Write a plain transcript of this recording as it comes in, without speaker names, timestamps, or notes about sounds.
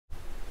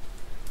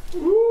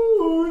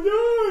Ooh,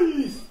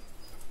 nice!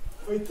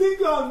 I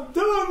think I'm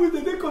done with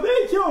the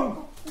decoration!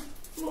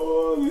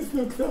 Oh, this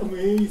looks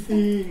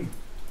amazing!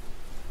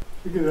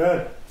 Look at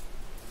that!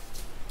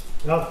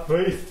 That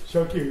face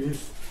Chucky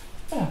is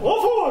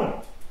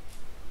awful!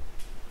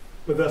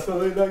 But that's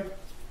what I like.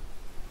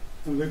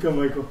 And look at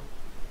Michael.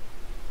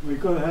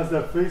 Michael has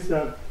that face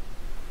that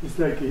it's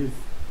like he's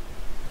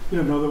in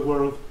another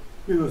world.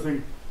 He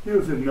doesn't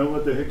know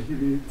what the heck he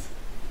needs.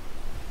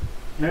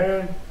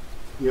 And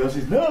he has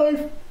his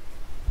knife.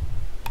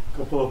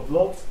 Couple of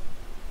blood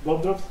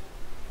drops.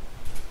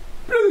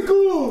 Pretty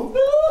cool!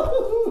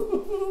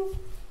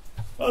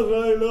 That's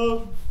what I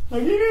love.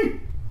 Nagini!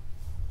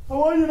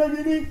 How are you,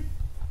 Nagini?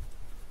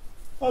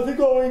 How's it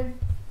going?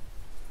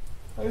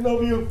 I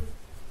love you.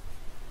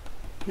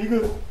 Be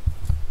good.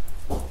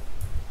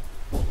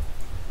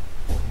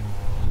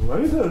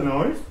 What is that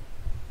noise?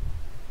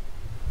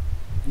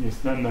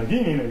 It's not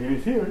Nagini,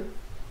 Nagini's here.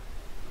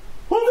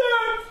 Who's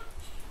there?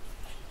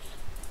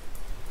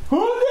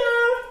 Who's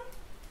there?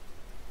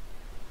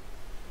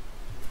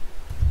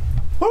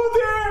 Who's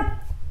there?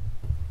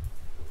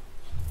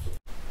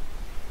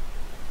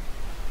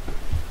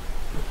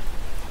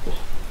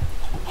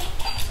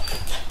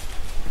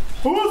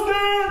 Who's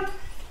there?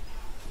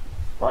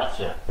 What's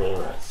your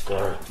favorite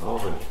scary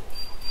movie?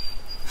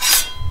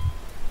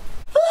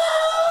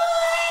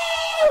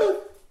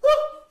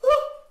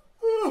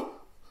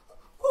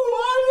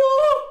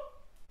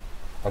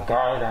 A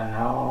guy that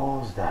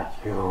knows that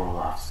you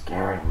love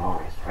scary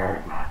movies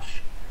very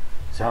much.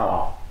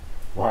 So,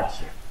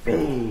 what's your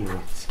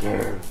favorite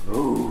scary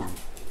movie?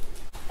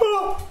 I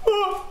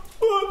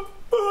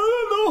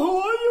don't know, who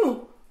are you?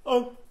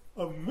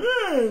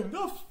 Man,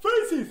 that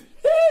face is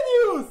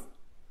hideous!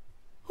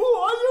 Who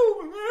are you,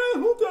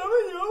 man? Who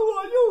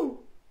are you?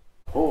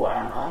 Who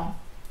am I?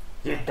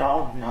 You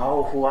don't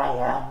know who I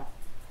am?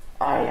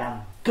 I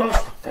am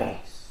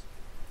Ghostface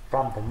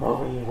from the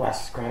movie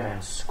Wesker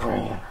and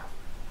Scream,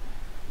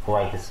 who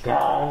I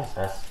disguise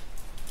as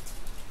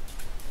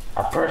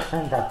a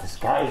person that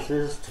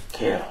disguises to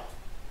kill.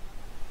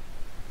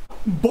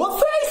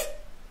 Buttface?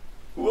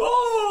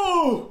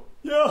 Whoa!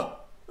 Yeah,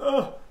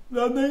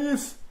 that name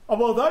is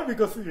about that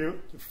because your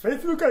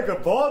face looks like a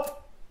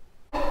butt.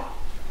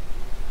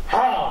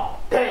 How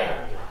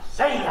dare you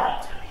say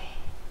that to me?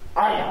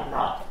 I am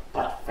not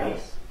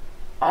Buttface.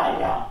 I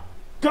am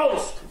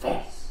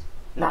Ghostface,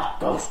 not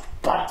Ghost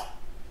Butt.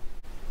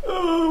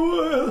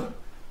 Oh,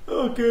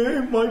 well, okay,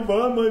 my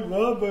bad,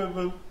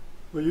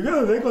 but you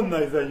gotta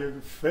recognize that your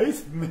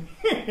face, man,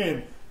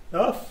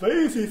 that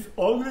face is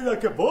ugly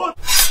like a butt.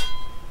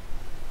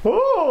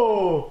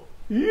 Oh,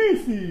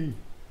 easy,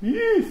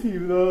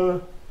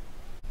 love.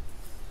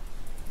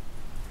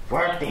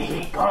 Where did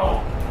he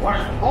go?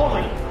 Where's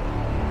Voldy?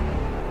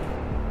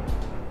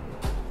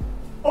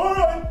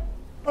 Alright,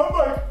 I'm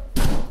back.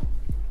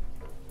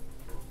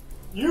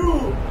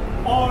 You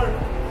are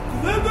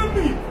threatening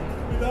me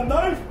with a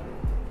knife.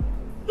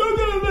 You're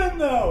gonna learn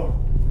now.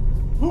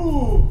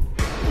 Who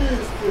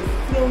is the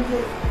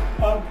strongest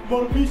and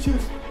more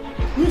vicious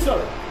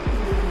wizard in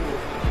the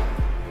universe?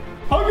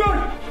 Okay.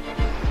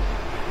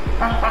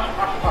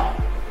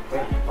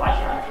 With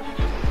pleasure.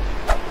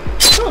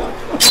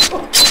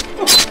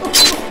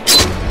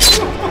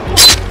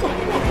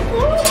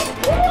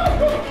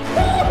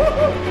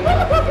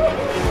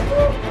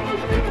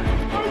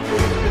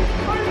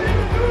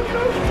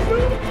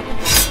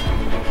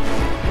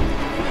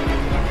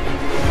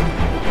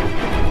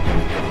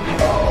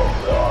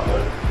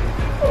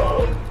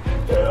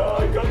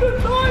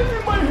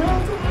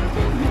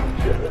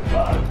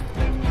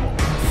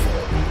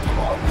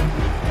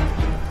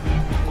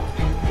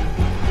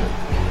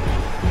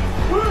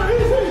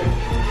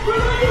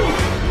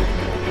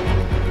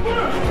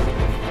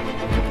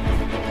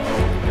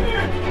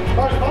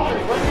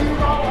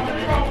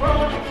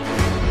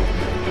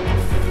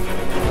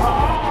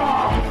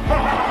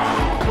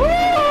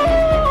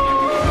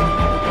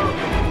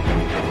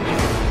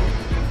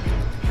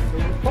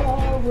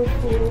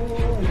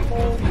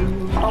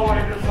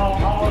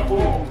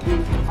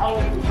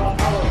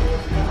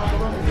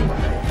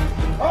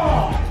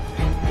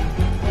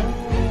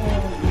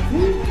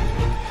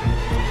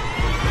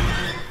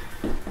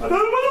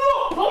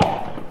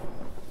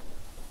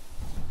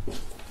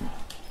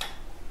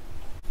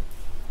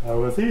 That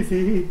was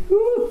easy.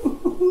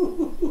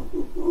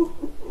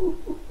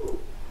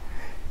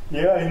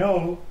 Yeah, I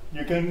know.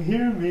 You can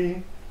hear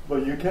me,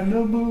 but you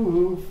cannot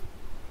move.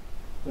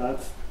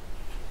 That's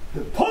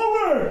the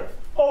power